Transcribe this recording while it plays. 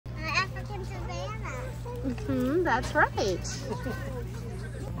Mm-hmm, that's right.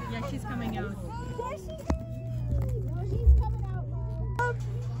 Yeah, she's coming out.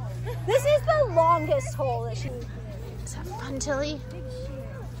 This is the longest hole that she... Is that fun, Tilly?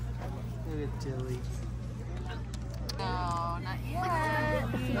 Look at Tilly. No, not yet.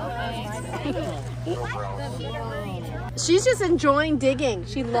 She's just enjoying digging.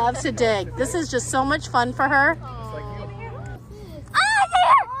 She loves to dig. This is just so much fun for her.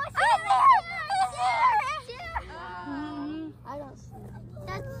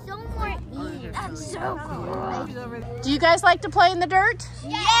 Do you guys like to play in the dirt?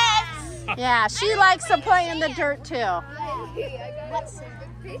 Yes! Yeah, she likes to play in the dirt too. What's the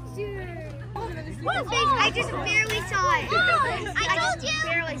picture? What face? I just barely saw it. I told you.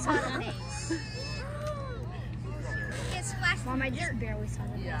 Barely saw the face. It splashed. Mom, I just barely saw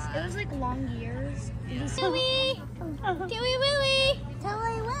the face. It was like long years. Tilly! Tilly Willy!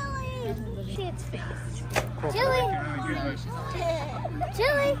 Tilly Willy! See its face. Tilly!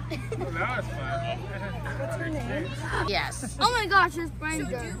 Tilly! That was fun. What's her name? Yes. Oh my gosh, it's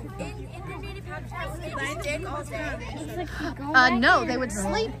Brian's In the native habitat, do they dig all day? No, they would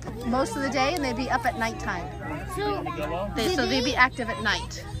sleep most of the day and they'd be up at nighttime. So They'd be active at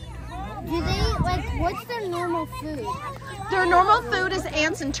night. do they, like, what's their normal food? Their normal food is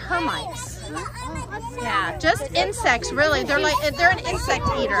ants and termites. Yeah, just insects really. They're an insect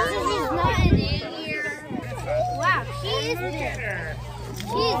eater. He's not an eater. Wow, he's giant.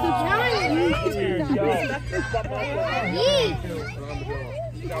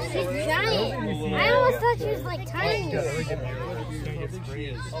 She's giant. I almost thought she was like tiny.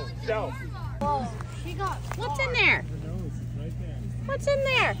 Whoa, she got. What's in there? What's in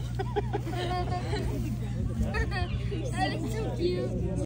there? That is so cute.